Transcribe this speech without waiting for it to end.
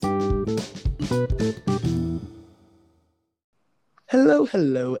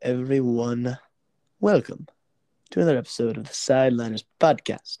Hello, everyone. Welcome to another episode of the Sideliners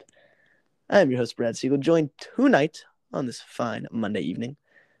podcast. I'm your host, Brad Siegel, joined tonight on this fine Monday evening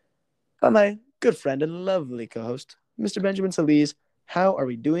by my good friend and lovely co-host, Mr. Benjamin Solis. How are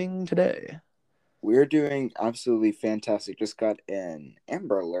we doing today? We're doing absolutely fantastic. Just got an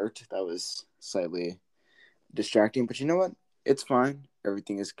Amber Alert that was slightly distracting, but you know what? It's fine.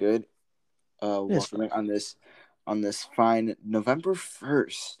 Everything is good. Welcoming on this fine November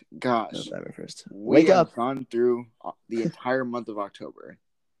 1st. Gosh, November 1st. we Wake have up. gone through the entire month of October.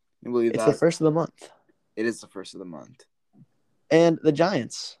 Can you believe It's that? the first of the month. It is the first of the month. And the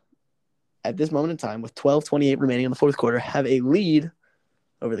Giants, at this moment in time, with 12:28 remaining in the fourth quarter, have a lead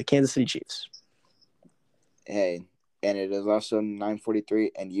over the Kansas City Chiefs. Hey, and it is also 9:43,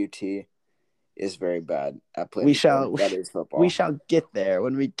 and UT is very bad at playing. That is football. We shall get there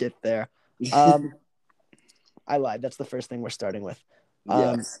when we get there. I lied. That's the first thing we're starting with.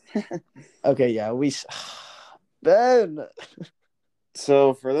 Yes. Okay, yeah, Ben.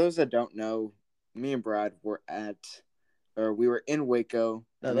 So for those that don't know, me and Brad were we were in Waco.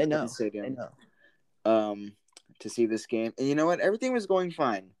 No, they know. Stadium, to see this game. And you know what? Everything was going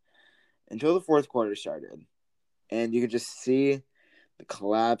fine until the fourth quarter started. And you could just see the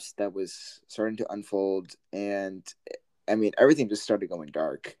collapse that was starting to unfold. And, I mean, everything just started going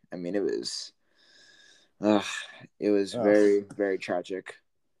dark. I mean, it was very, very tragic.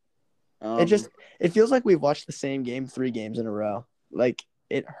 It feels like we've watched the same game 3 games in a row. Like,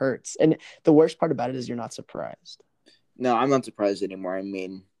 it hurts. And the worst part about it is you're not surprised. No, I'm not surprised anymore. I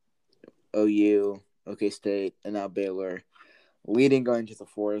mean, OU, OK State, and now Baylor leading going to the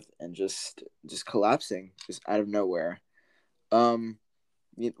fourth and just collapsing just out of nowhere. One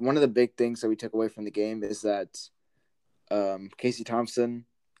of the big things that we took away from the game is that Casey Thompson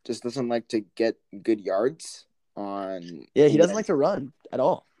just doesn't like to get good yards on. Yeah, he doesn't like to run at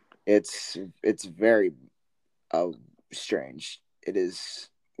all. It's very strange. It is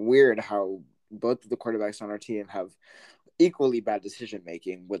weird how both of the quarterbacks on our team have equally bad decision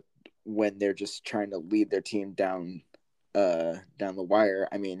making when they're just trying to lead their team down the wire.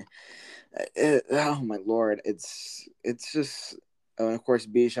 I mean, oh my Lord, it's just. And of course,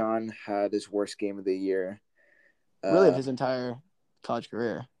 Bijan had his worst game of the year. Really, of his entire college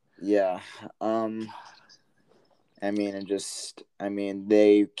career. Yeah.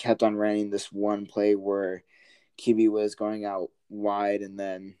 They kept on running this one play where QB was going out wide, and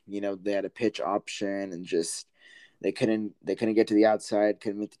then they had a pitch option, and just they couldn't get to the outside,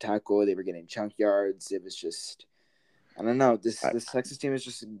 couldn't make the tackle. They were getting chunk yards. It was just, I don't know. This Texas team is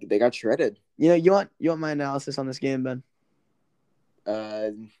just, they got shredded. You want my analysis on this game, Ben?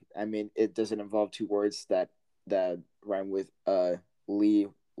 It doesn't involve 2 words that rhyme with Lee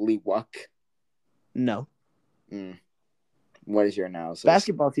Wuck. No. What is your analysis?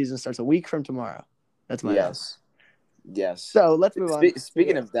 Basketball season starts a week from tomorrow. That's my analysis. Yes. So let's move on.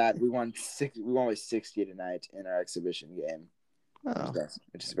 Speaking of that, we won by 60 tonight in our exhibition game. Oh.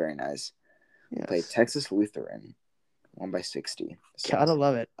 Which is very nice. Yes. Played Texas Lutheran, won by 60. So. Gotta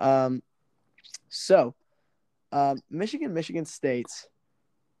love it. Michigan State's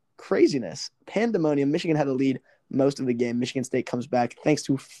craziness, pandemonium. Michigan had the lead most of the game. Michigan State comes back thanks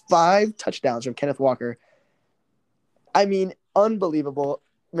to 5 touchdowns from Kenneth Walker. I mean, unbelievable.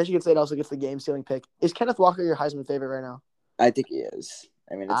 Michigan State also gets the game-sealing pick. Is Kenneth Walker your Heisman favorite right now? I think he is.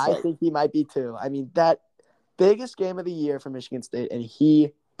 I think he might be too. I mean, that biggest game of the year for Michigan State, and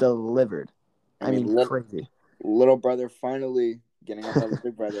he delivered. Crazy. Little brother finally getting up on the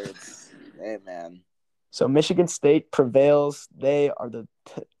big brother. Hey, man. So Michigan State prevails. They are the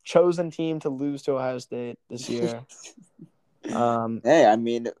chosen team to lose to Ohio State this year. Hey,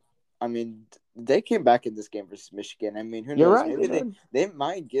 they came back in this game versus Michigan. I mean, who knows? You're right. Maybe they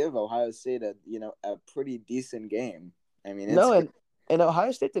might give Ohio State a pretty decent game. I mean, and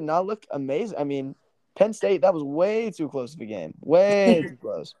Ohio State did not look amazing. I mean, Penn State, that was way too close of a game. Way too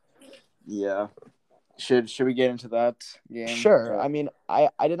close. Yeah. Should we get into that game? Sure. I mean, I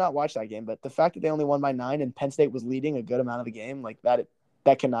did not watch that game, but the fact that they only won by 9 and Penn State was leading a good amount of the game, like that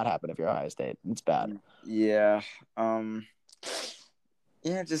cannot happen if you're Ohio State. It's bad. Yeah.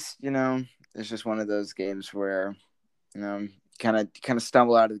 It's just one of those games where, kind of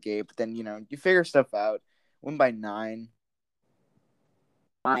stumble out of the gate, but then, you figure stuff out. Win by 9.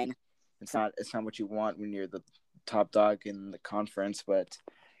 Fine. It's not what you want when you're the top dog in the conference, but,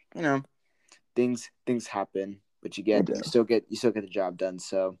 things happen, but you still get the job done.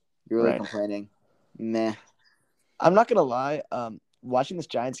 So you're really complaining. Meh. I'm not gonna lie. Watching this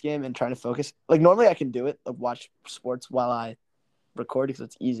Giants game and trying to focus, like normally I can do it, like watch sports while I record because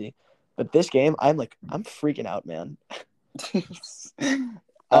it's easy. But this game, I'm freaking out, man.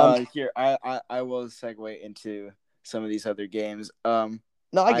 Um, Here I will segue into some of these other games. no,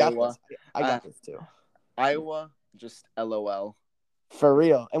 I got Iowa, this. I got this too. Iowa, just LOL. For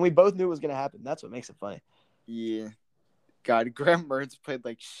real. And we both knew it was gonna happen. That's what makes it funny. Yeah, God, Graham Mertz played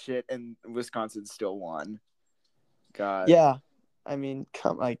like shit, and Wisconsin still won. God. Yeah. I mean,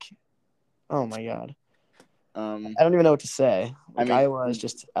 oh my God. I don't even know what to say. I mean, Iowa is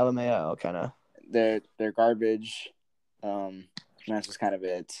just LMAO kind of. they're garbage. That's just kind of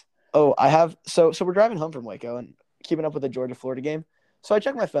it. Oh, I have so we're driving home from Waco and keeping up with the Georgia Florida game. So I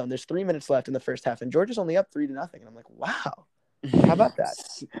check my phone. There's 3 minutes left in the first half, and Georgia's only up 3-0. And I'm like, wow, how about that?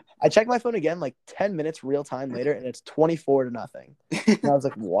 I check my phone again, like 10 minutes real time later, and it's 24-0. And I was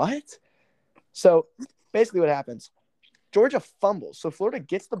like, what? So basically, what happens? Georgia fumbles, so Florida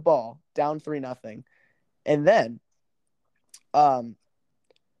gets the ball down 3-0, and then,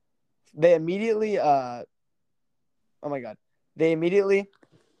 they immediately, oh my God, they immediately.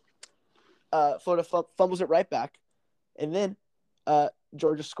 Florida fumbles it right back, and then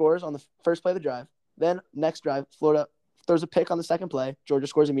Georgia scores on the first play of the drive. Then next drive, Florida throws a pick on the second play. Georgia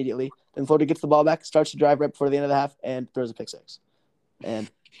scores immediately. Then Florida gets the ball back, starts to drive right before the end of the half, and throws a pick six.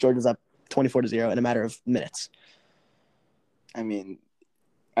 And Georgia's up 24-0 in a matter of minutes. I mean,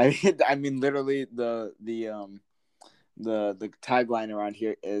 literally the tagline around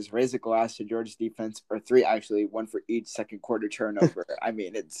here is raise a glass to Georgia's defense, or 3 actually, 1 for each second quarter turnover. I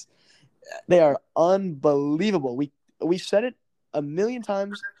mean, they are unbelievable. We said it a million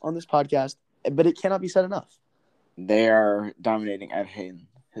times on this podcast, but it cannot be said enough. They are dominating at a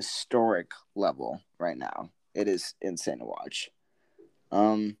historic level right now. It is insane to watch.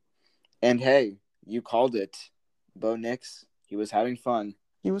 And hey, you called it. Bo Nix, he was having fun.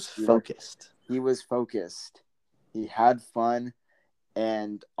 He was focused. He was focused. He had fun.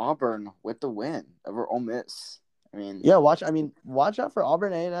 And Auburn with the win over Ole Miss. I mean, yeah, watch out for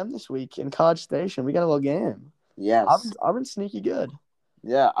Auburn A&M this week in College Station. We got a little game. Yes. Auburn's sneaky good.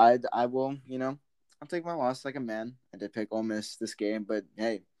 Yeah, I will, I'll take my loss like a man. I did pick Ole Miss this game, but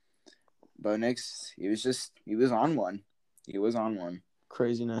hey, Bo Nix, he was on one. He was on one.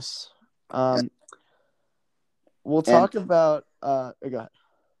 Craziness. We'll talk about go ahead.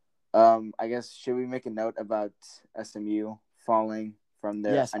 I guess should we make a note about SMU falling from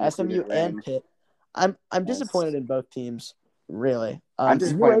their SMU reign? and Pitt. I'm disappointed in both teams, really. I'm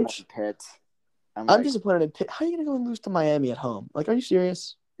disappointed in Pitt. I'm disappointed in Pitt. How are you gonna go and lose to Miami at home? Like, are you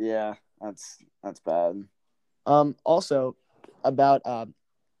serious? Yeah, that's bad. Also about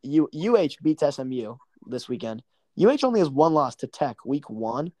UH beats SMU this weekend. UH only has one loss to Tech week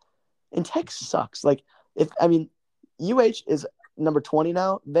 1, and Tech sucks. Like, UH is number 20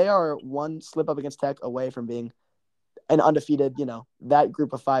 now. They are one slip up against Tech away from being an undefeated, that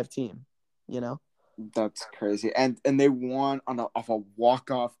group of 5 team, That's crazy. And they won off a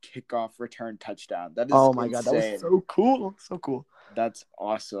walk-off kickoff return touchdown. That is my God, that was so cool. So cool. That's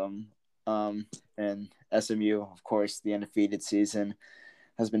awesome. And SMU, of course, the undefeated season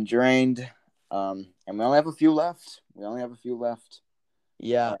has been drained. And we only have a few left.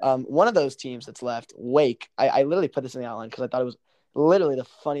 Yeah. One of those teams that's left, Wake. I literally put this in the outline because I thought it was literally the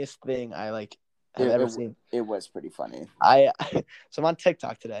funniest thing I have ever seen. It was pretty funny. So I'm on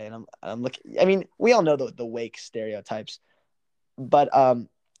TikTok today, and I'm looking. I mean, we all know the Wake stereotypes, but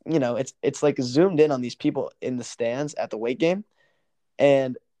it's like zoomed in on these people in the stands at the Wake game,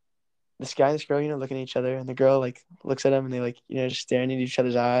 and this guy and this girl, looking at each other, and the girl looks at him, and they just staring into each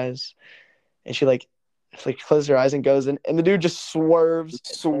other's eyes, and she closes her eyes and goes in, and the dude just swerved,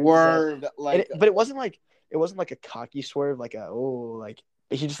 but it wasn't like a cocky swerve,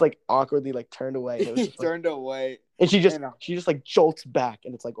 he just awkwardly turned away. It was he turned away, and she just jolts back,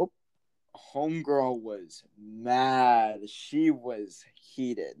 and it's like, oh. Homegirl was mad. She was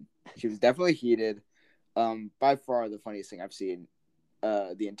heated. She was definitely heated. By far the funniest thing I've seen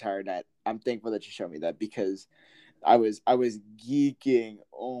the entire night. I'm thankful that you showed me that because I was geeking.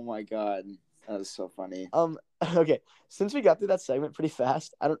 Oh my God. That was so funny. Okay. Since we got through that segment pretty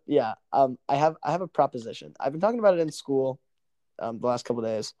fast, I have a proposition. I've been talking about it in school the last couple of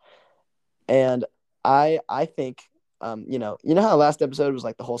days. And I think how last episode was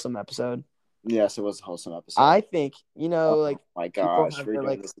the wholesome episode? Yes, it was a wholesome episode. I think, oh my gosh, we're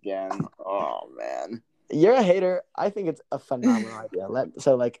doing this again. Oh man. You're a hater. I think it's a phenomenal idea.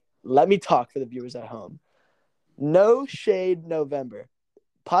 Let me talk for the viewers at home. No shade November.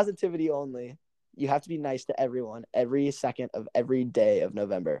 Positivity only. You have to be nice to everyone every second of every day of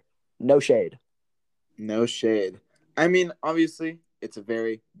November. No shade. No shade. I mean, obviously, it's a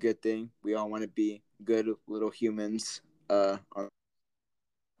very good thing. We all want to be good little humans.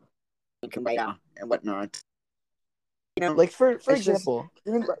 kumbaya and whatnot. You know, Like for it's just example,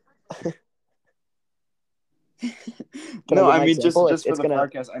 even. can I No, give I my mean example? just for It's the gonna.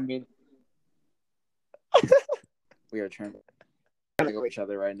 podcast. I mean, we are trying to go each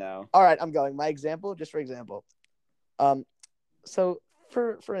other right now. All right, I'm going. My example, just for example. So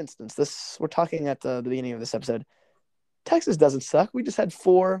for instance, this we're talking at the beginning of this episode. Texas doesn't suck. We just had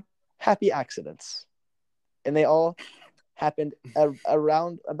 4 happy accidents, and they all happened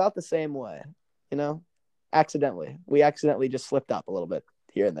around about the same way. You know, accidentally. We accidentally just slipped up a little bit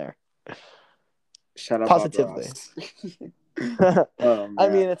here and there. Shut up, Bob Positively. Ross. I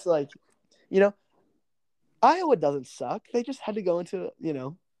man. mean, it's like, you know, Iowa doesn't suck. They just had to go into,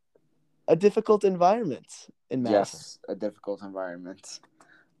 a difficult environment in Madison. Yes, a difficult environment.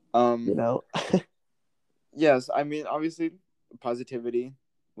 You know, Yes, I mean, obviously, positivity.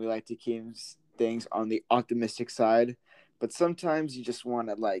 We like to keep things on the optimistic side, but sometimes you just want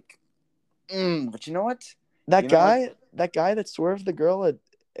to but you know what? that You know what? guy that swerved the girl at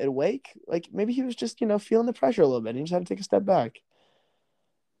Wake, like maybe he was just, feeling the pressure a little bit. And he just had to take a step back.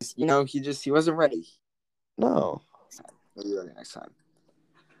 He wasn't ready. No. Maybe ready next time.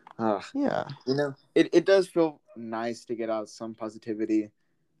 Yeah. It does feel nice to get out some positivity.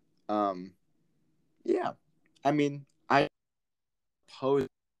 Yeah. I mean, I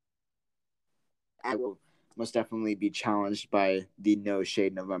will most definitely be challenged by the No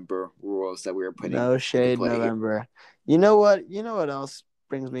Shade November rules that we were putting No into shade play here. November. You know what? You know what else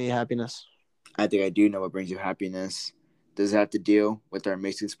brings me happiness? I think I do know what brings you happiness. Does it have to deal with our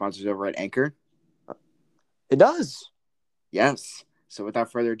amazing sponsors over at Anchor? It does. Yes. So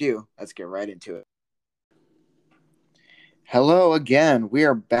without further ado, let's get right into it. Hello again. We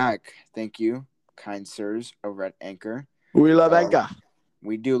are back. Thank you, kind sirs over at Anchor. We love Anchor.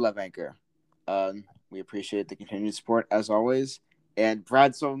 We do love Anchor. We appreciate the continued support as always. And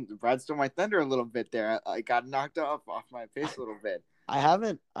Brad stole my thunder a little bit there. I got knocked off my pace a little bit. I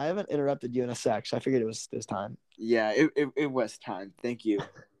haven't interrupted you in a sec, so I figured it was this time. Yeah, it was time. Thank you.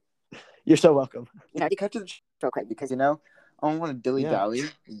 You're so welcome. You cut to the show quick because I don't want to dilly dally.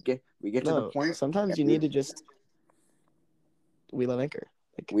 We get to the point. Sometimes you need to just. We love Anchor.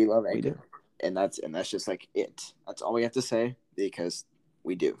 We love Anchor. We do. And that's just like it. That's all we have to say because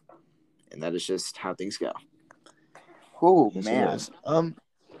we do. And that is just how things go. Oh, yes, man. It is.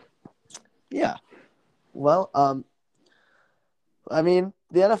 Yeah. Well, I mean,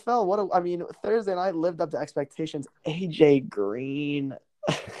 the NFL, Thursday night lived up to expectations. AJ Green.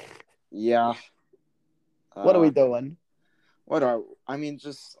 Yeah. What are we doing? I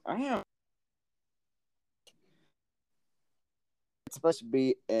am. It's supposed to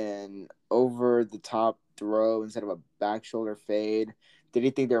be an over-the-top throw instead of a back shoulder fade. Did he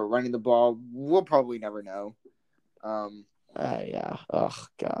think they were running the ball? We'll probably never know. Yeah. Oh,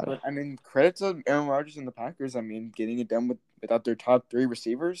 God. But, credit to Aaron Rodgers and the Packers. Getting it done without their top 3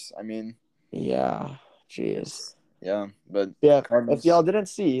 receivers. Yeah. Jeez. Yeah, but yeah. Cardinals... If y'all didn't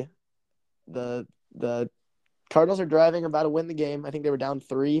see, the Cardinals are driving about to win the game. I think they were down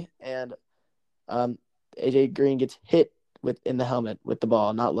 3, and AJ Green gets hit in the helmet with the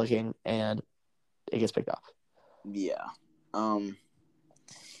ball, not looking, and it gets picked off. Yeah.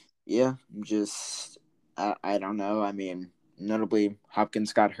 Yeah. I don't know. Notably,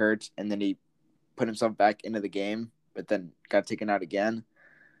 Hopkins got hurt, and then he put himself back into the game, but then got taken out again.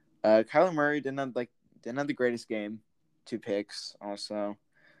 Kyler Murray didn't have the greatest game. 2 picks also.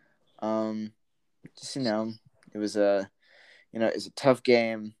 It was a tough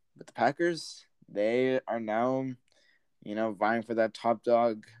game. But the Packers, they are now, vying for that top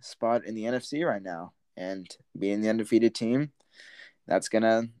dog spot in the NFC right now, and being the undefeated team, that's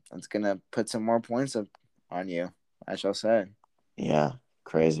gonna put some more points up on you, I shall say. Yeah,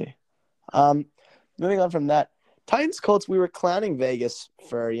 crazy. Moving on from that, Titans Colts. We were clowning Vegas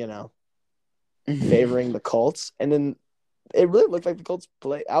for favoring the Colts, and then it really looked like the Colts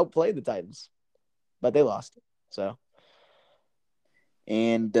outplayed the Titans, but they lost. So,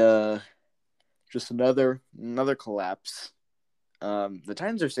 and just another collapse. The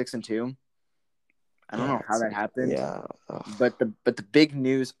Titans are 6-2. I don't know how that happened. Yeah. But the big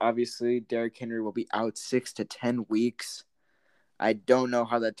news, obviously, Derrick Henry will be out 6 to 10 weeks. I don't know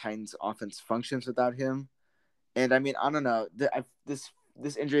how that Titans offense functions without him. And I don't know. This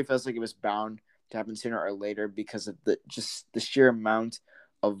injury feels like it was bound to happen sooner or later because of the sheer amount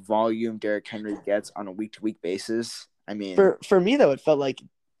of volume Derrick Henry gets on a week-to-week basis. For me though, it felt like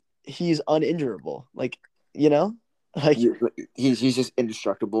he's uninjurable. He's just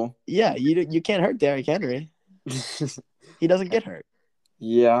indestructible. Yeah, you can't hurt Derrick Henry. He doesn't get hurt.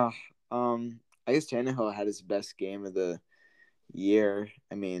 Yeah. I guess Tannehill had his best game of the year.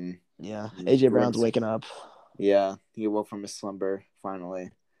 I mean, Yeah, AJ Brown's wins. waking up. Yeah, he woke from his slumber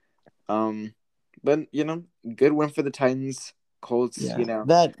finally. But good win for the Titans. Colts, Yeah,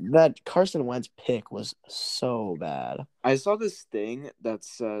 that Carson Wentz pick was so bad. I saw this thing that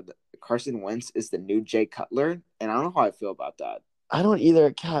said Carson Wentz is the new Jay Cutler, and I don't know how I feel about that. I don't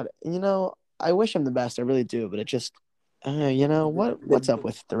either. God, I wish him the best. I really do, but it just, what's up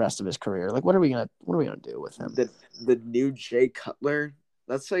with the rest of his career? Like, what are we gonna do with him? The new Jay Cutler.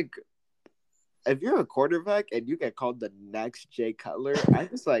 That's like, if you're a quarterback and you get called the next Jay Cutler, I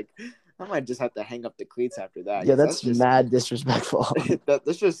might just have to hang up the cleats after that. Yeah, that's just mad disrespectful.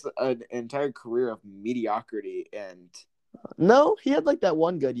 That's just an entire career of mediocrity. And no, he had like that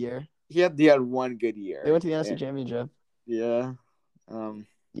one good year. He had one good year. They went to the NFC Championship. Yeah.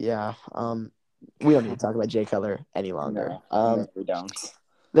 Yeah. We don't need to talk about Jay Cutler any longer. No, we don't.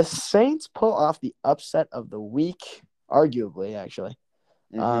 The Saints pull off the upset of the week, arguably, actually.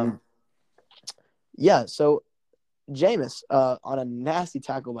 Mm-hmm. Yeah, so Jameis on a nasty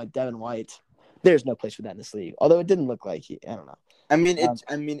tackle by Devin White. There's no place for that in this league. Although it didn't look like I don't know.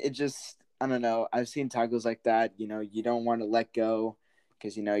 It just, I don't know. I've seen tackles like that. You don't want to let go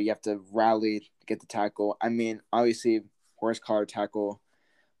because you have to rally to get the tackle. I mean, obviously, horse collar tackle,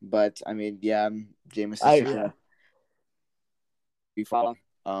 but I mean, yeah, Jameis is be follow.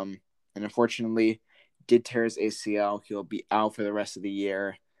 And unfortunately, did tear his ACL. He'll be out for the rest of the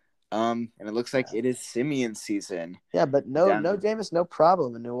year. And it looks like it is Simeon season. Yeah, but no Jameis, no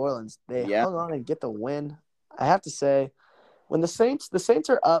problem in New Orleans. They hung on and get the win. I have to say, when the Saints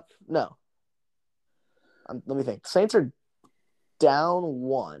are up, no. Let me think. Saints are down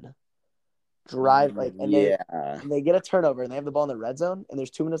 1. Drive they get a turnover and they have the ball in the red zone and there's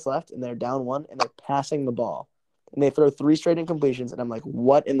 2 minutes left and they're down 1 and they're passing the ball. And they throw 3 straight incompletions and I'm like,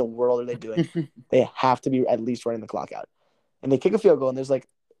 what in the world are they doing? They have to be at least running the clock out. And they kick a field goal and there's like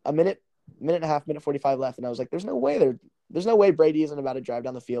a minute and a half, minute 45 left. And I was like, there's no way Brady isn't about to drive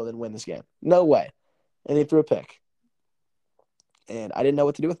down the field and win this game. No way. And they threw a pick. And I didn't know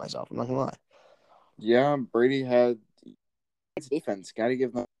what to do with myself. I'm not going to lie. Yeah, Brady had defense. Got to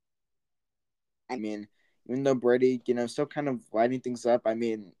give them. I mean, even though Brady, still kind of lighting things up, I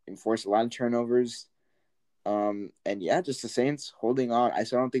mean, enforced a lot of turnovers. And yeah, just the Saints holding on. I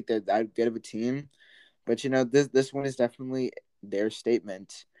still don't think they're that good of a team. But, this one is definitely their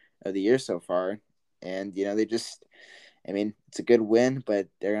statement of the year so far. And, they just, I mean, it's a good win, but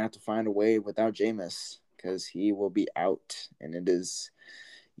they're going to have to find a way without Jameis because he will be out. And it is,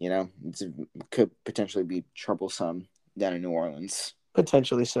 it could potentially be troublesome down in New Orleans.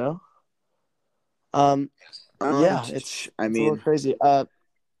 Potentially so. Yeah, it's a little crazy. Go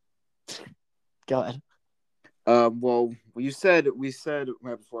ahead. Well, we said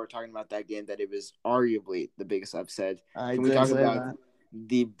right before talking about that game that it was arguably the biggest upset. Can we talk about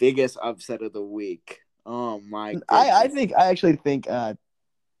the biggest upset of the week? Oh my goodness. I actually think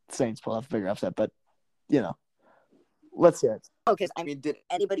Saints pull off a bigger upset, but let's hear it. Okay, I mean, did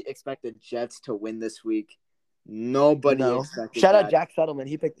anybody expect the Jets to win this week? Nobody expected. Shout out Jack Settleman.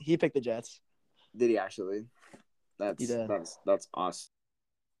 He picked the Jets. Did he actually? That's awesome.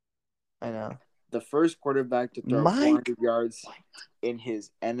 I know. The first quarterback to throw 400 yards in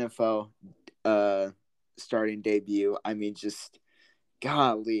his NFL starting debut. I mean, just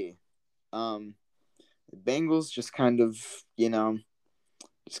golly. The Bengals just kind of,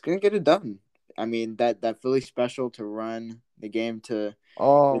 just couldn't get it done. I mean, that Philly special to run the game to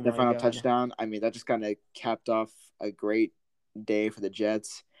get the final touchdown. I mean, that just kind of capped off a great day for the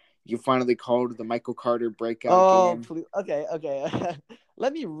Jets. You finally called the Michael Carter breakout game. Please. Okay.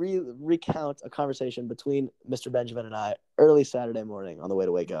 Let me recount a conversation between Mr. Benjamin and I early Saturday morning on the way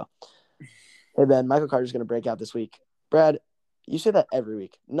to Waco. Hey, Ben, Michael Carter's going to break out this week. Brad, you say that every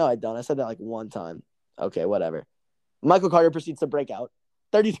week. No, I don't. I said that like one time. Okay, whatever. Michael Carter proceeds to break out.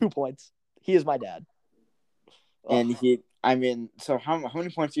 32 points. He is my dad. And so how many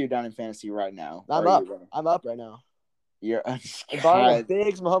points are you down in fantasy right now? I'm up right now. You're barring a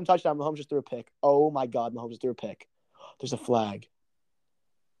big Mahomes touchdown. Mahomes just threw a pick. Oh my God, Mahomes just threw a pick. There's a flag.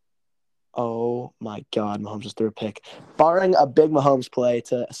 Oh my God, Mahomes just threw a pick. Barring a big Mahomes play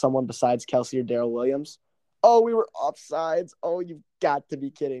to someone besides Kelsey or Darrell Williams. Oh, we were offsides. Oh, you've got to be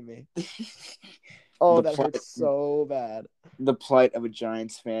kidding me. Oh, that hurts so bad. The plight of a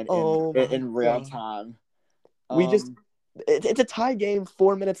Giants fan in real time. It's a tie game.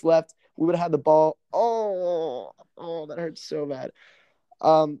 4 minutes left. We would have had the ball. Oh, that hurts so bad.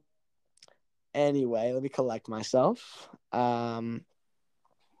 Anyway, let me collect myself.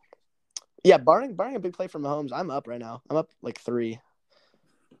 Yeah, barring a big play from Mahomes, I'm up right now. I'm up like 3.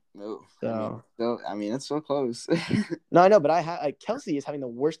 No, So it's so close. no, I know, but Kelsey is having the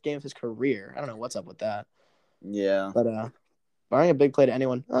worst game of his career. I don't know what's up with that. Yeah. But barring a big play to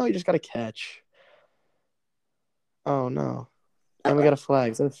anyone, oh, you just got a catch. Oh no, and we got a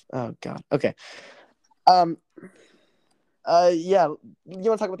flag. Oh god. Okay. Um. Yeah. You want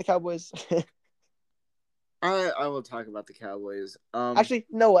to talk about the Cowboys? I will talk about the Cowboys. Actually,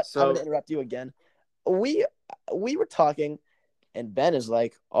 you know what? I'm So gonna interrupt you again. We were talking, and Ben is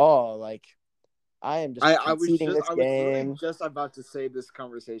like, "Oh, like I am just conceding this I was literally game." just about to say this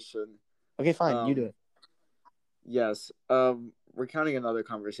conversation. Okay, fine, you do Um, it. yes. We're counting another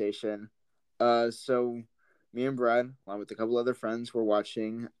conversation. So me and Brad, along with a couple other friends, were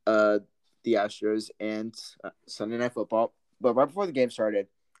watching the Astros and Sunday Night Football. But right before the game started,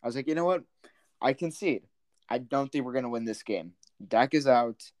 I was like, you know what? I concede. I don't think we're gonna win this game. Dak is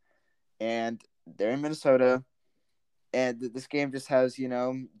out, and they're in Minnesota, and this game just has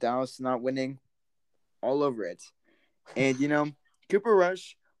Dallas not winning all over it. And Cooper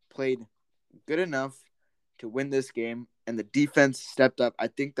Rush played good enough to win this game, and the defense stepped up. I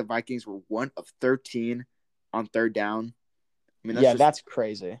think the Vikings were 1 of 13 on third down. I mean, Yeah, that's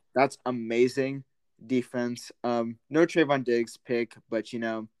crazy. that's amazing defense. No Trayvon Diggs pick, but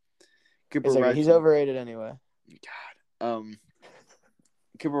Cooper Rush. He's overrated anyway. God,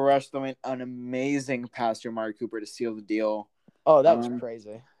 Cooper Rush throwing an amazing pass to Amari Cooper to seal the deal. Oh, that was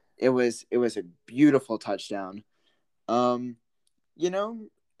crazy. It was a beautiful touchdown. It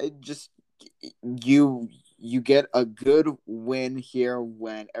just you get a good win here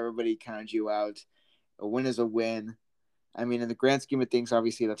when everybody counted you out. A win is a win. I mean, in the grand scheme of things,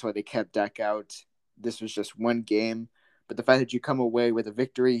 obviously that's why they kept Dak out. This was just one game, but the fact that you come away with a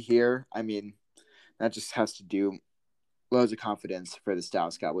victory here, I mean, that just has to do loads of confidence for this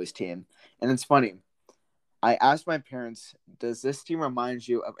Dallas Cowboys team. And it's funny. I asked my parents, does this team remind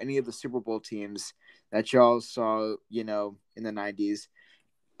you of any of the Super Bowl teams that y'all saw, in the 90s?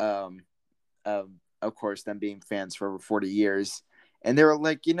 Of course, them being fans for over 40 years. And they were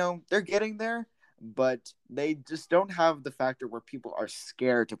like, they're getting there, but they just don't have the factor where people are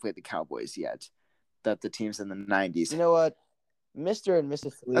scared to play the Cowboys yet, that the teams in the 90s. You know what? Mr. and Mrs.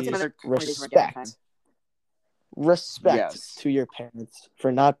 That's Feliz, another respect Yes. to your parents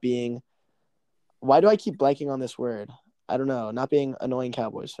for not being. Why do I keep blanking on this word? I don't know. Not being annoying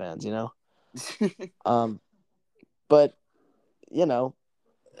Cowboys fans, But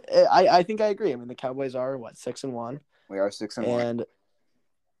I think I agree. I mean, the Cowboys are 6-1. We are 6-1.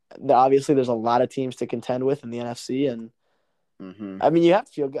 And obviously, there's a lot of teams to contend with in the NFC, and I mean, you have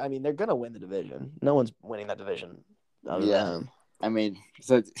to feel good. I mean, they're gonna win the division. No one's winning that division other than them. I mean,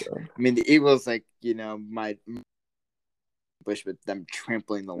 the Eagles, might push with them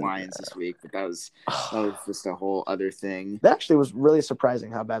trampling the Lions this week, but that was just a whole other thing. That actually was really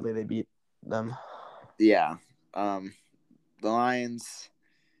surprising how badly they beat them. Yeah, the Lions.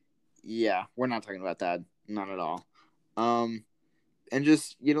 Yeah, we're not talking about that. Not at all. And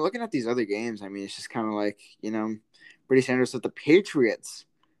just looking at these other games, I mean, it's just kind of like pretty standard with the Patriots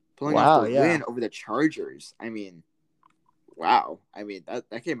pulling off the win over the Chargers. I mean, wow. I mean,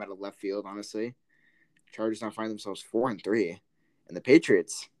 that came out of left field, honestly. Chargers now find themselves 4-3, and the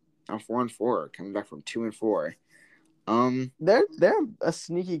Patriots now 4-4, coming back from 2-4. They're a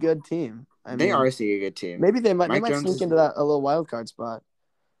sneaky good team. They are a sneaky good team. Maybe they might sneak into that a little wild card spot.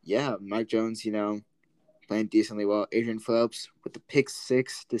 Yeah, Mike Jones, playing decently well. Adrian Phillips with the pick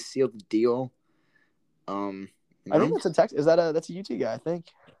 6 to seal the deal. I think that's a Texas. That's a UT guy, I think.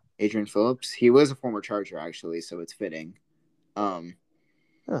 Adrian Phillips. He was a former Charger, actually, so it's fitting. That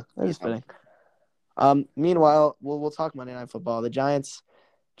is fitting. Meanwhile, we'll talk Monday Night Football. The Giants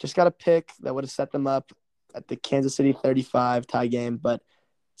just got a pick that would have set them up at the Kansas City 35 tie game, but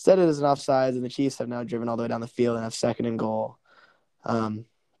instead it is an offsides, and the Chiefs have now driven all the way down the field and have second and goal.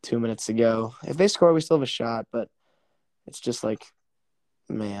 2 minutes to go. If they score, we still have a shot, but it's just like,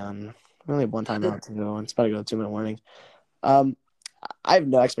 man, we only have one timeout to go, and it's about to go to 2-minute warning. I have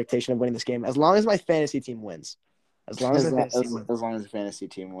no expectation of winning this game as long as my fantasy team wins. As long as the fantasy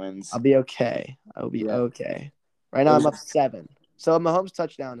team wins, I'll be okay. I'll be okay. Right now, I'm up 7. So Mahomes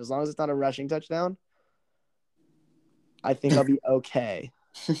touchdown. As long as it's not a rushing touchdown, I think I'll be okay.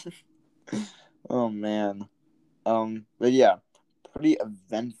 Oh man. But yeah, pretty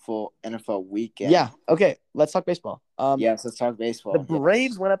eventful NFL weekend. Yeah. Okay. Let's talk baseball. Yes, let's talk baseball. The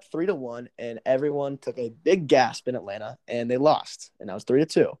Braves went up 3-1, and everyone took a big gasp in Atlanta, and they lost, and now it's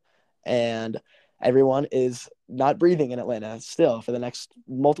 3-2, and everyone is not breathing in Atlanta still for the next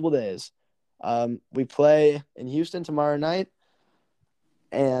multiple days. We play in Houston tomorrow night,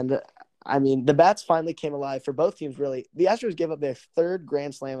 and I mean, the bats finally came alive for both teams, really. The Astros gave up their third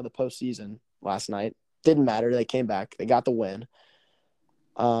grand slam of the postseason last night. Didn't matter. They came back. They got the win.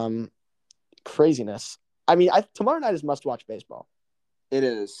 Craziness. I mean, tomorrow night is must-watch baseball. It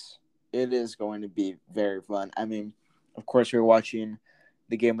is. It is going to be very fun. I mean, of course, we're watching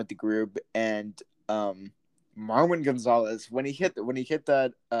the game with the group, and Marwin Gonzalez, when he hit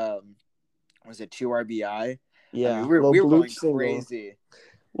that was it 2 RBI? Yeah, I mean, we were blue going single. crazy.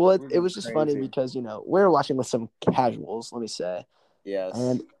 Well, it was just funny because, we were watching with some casuals, let me say. Yes.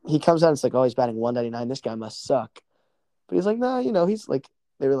 And he comes out and it's like, oh, he's batting 199. This guy must suck. But he's like, nah, he's like,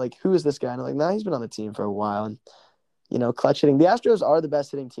 they were like, who is this guy? And I'm like, nah, he's been on the team for a while. And, clutch hitting. The Astros are the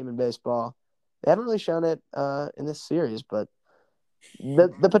best hitting team in baseball. They haven't really shown it in this series, but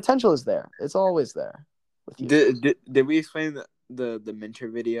the potential is there. It's always there with you. Did we explain the Minter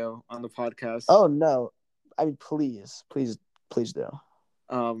video on the podcast? Oh, no. I mean, please do.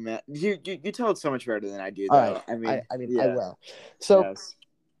 Oh man, you tell it so much better than I do, though. Right. I mean, I will. So, yes.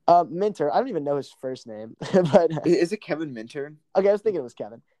 Minter. I don't even know his first name, but is it Kevin Minter? Okay, I was thinking it was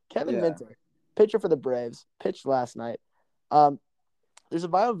Kevin. Minter, pitcher for the Braves, pitched last night. There's a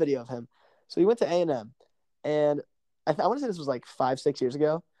viral video of him. So he went to A&M, and I want to say this was like 5-6 years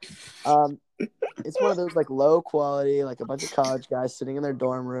ago. It's one of those like low quality, like a bunch of college guys sitting in their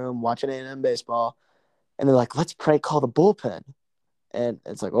dorm room watching A&M baseball, and they're like, "Let's prank call the bullpen." And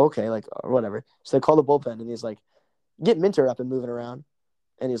it's like, okay, like, or whatever. So they call the bullpen, and he's like, get Minter up and moving around.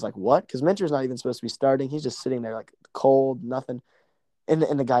 And he's like, what? Because Minter's not even supposed to be starting. He's just sitting there, like, cold, nothing. And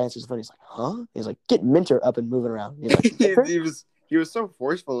the guy answers the phone. He's like, huh? He's like, get Minter up and moving around. He's like, he was so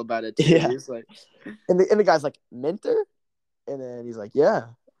forceful about it, too. Yeah. He was like... and the guy's like, Minter? And then he's like, yeah.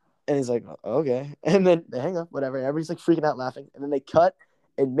 And he's like, okay. And then they hang up, whatever. And everybody's, like, freaking out laughing. And then they cut,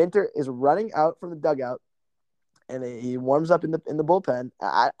 and Minter is running out from the dugout. And he warms up in the bullpen.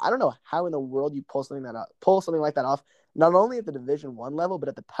 I don't know how in the world you pull something like that off, not only at the Division I level, but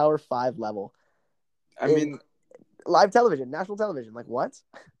at the Power 5 level. I mean, live television, national television. Like, what?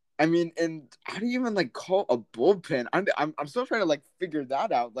 I mean, and how do you even like call a bullpen? I'm still trying to like figure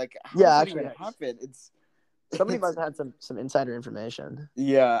that out. Like, how does that even happen? Somebody must have had some insider information.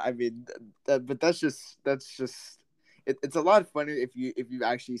 Yeah, I mean, but that's just it's a lot funnier if you've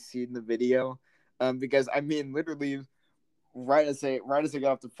actually seen the video. Because I mean, literally, right as I got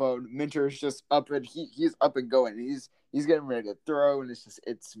off the phone, Minter is just up and he's up and going. He's getting ready to throw, and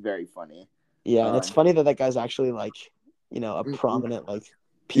it's very funny. Yeah, and it's funny that guy's actually like, a prominent like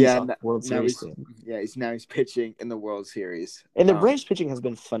piece on the World Series team. Yeah, he's pitching in the World Series, and the Braves pitching has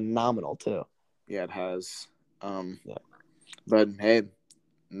been phenomenal too. Yeah, it has. Yeah. But hey,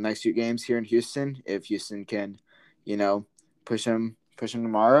 next 2 games here in Houston. If Houston can, push them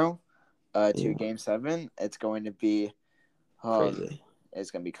tomorrow. To Game 7, it's going to be crazy.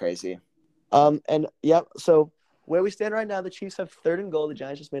 It's going to be crazy. And yeah, so where we stand right now, the Chiefs have 3rd and goal. The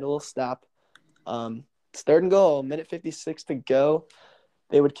Giants just made a little stop. It's 3rd and goal, 1:56 to go.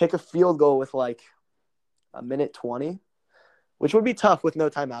 They would kick a field goal with like 1:20, which would be tough with no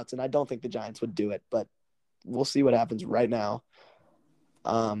timeouts, and I don't think the Giants would do it, but we'll see what happens right now.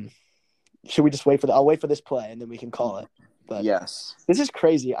 Should we just I'll wait for this play and then we can call it. But yes, this is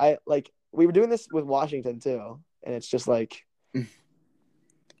crazy. We were doing this with Washington too, and it's just like, and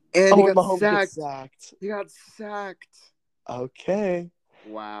he got sacked. He got sacked. Okay.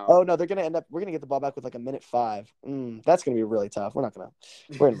 Wow. Oh no, we're gonna get the ball back with like 1:05. That's gonna be really tough. We're gonna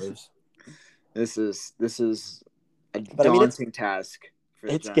lose. This is a daunting task.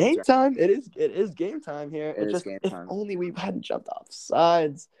 It's game time. It is game time here. If only we hadn't jumped off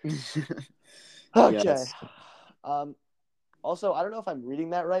sides. Okay. Yes. Also, I don't know if I'm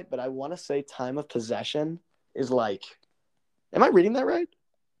reading that right, but I want to say time of possession is like. Am I reading that right?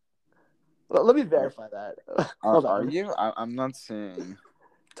 Well, let me verify that. Are you? I'm not saying.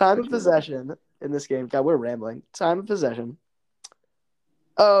 Time of possession in this game. God, we're rambling. Time of possession.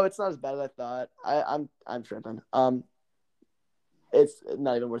 Oh, it's not as bad as I thought. I'm tripping. It's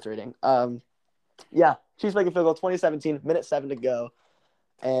not even worth reading. Yeah, Chiefs make a field goal. 2017, 1:07 to go.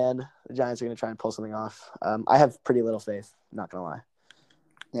 And the Giants are going to try and pull something off. I have pretty little faith, not going to lie.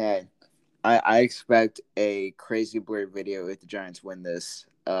 Yeah, I expect a crazy blurry video if the Giants win this.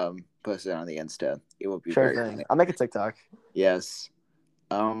 Post it on the Insta. It will be very funny. I'll make a TikTok. Yes.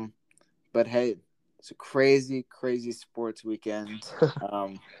 But hey, it's a crazy, crazy sports weekend.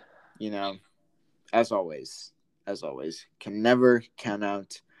 As always, can never count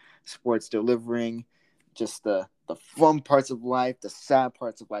out sports delivering just the fun parts of life, the sad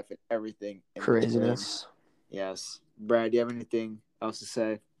parts of life, and everything. Craziness. Yes. Brad, do you have anything else to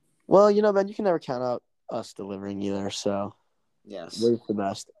say? Well, Ben, you can never count out us delivering either, so yes, we're the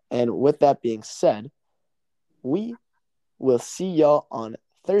best. And with that being said, we will see y'all on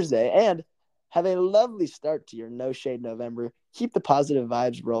Thursday, and have a lovely start to your No Shade November. Keep the positive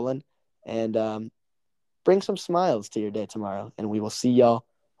vibes rolling, and bring some smiles to your day tomorrow. And we will see y'all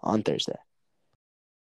on Thursday.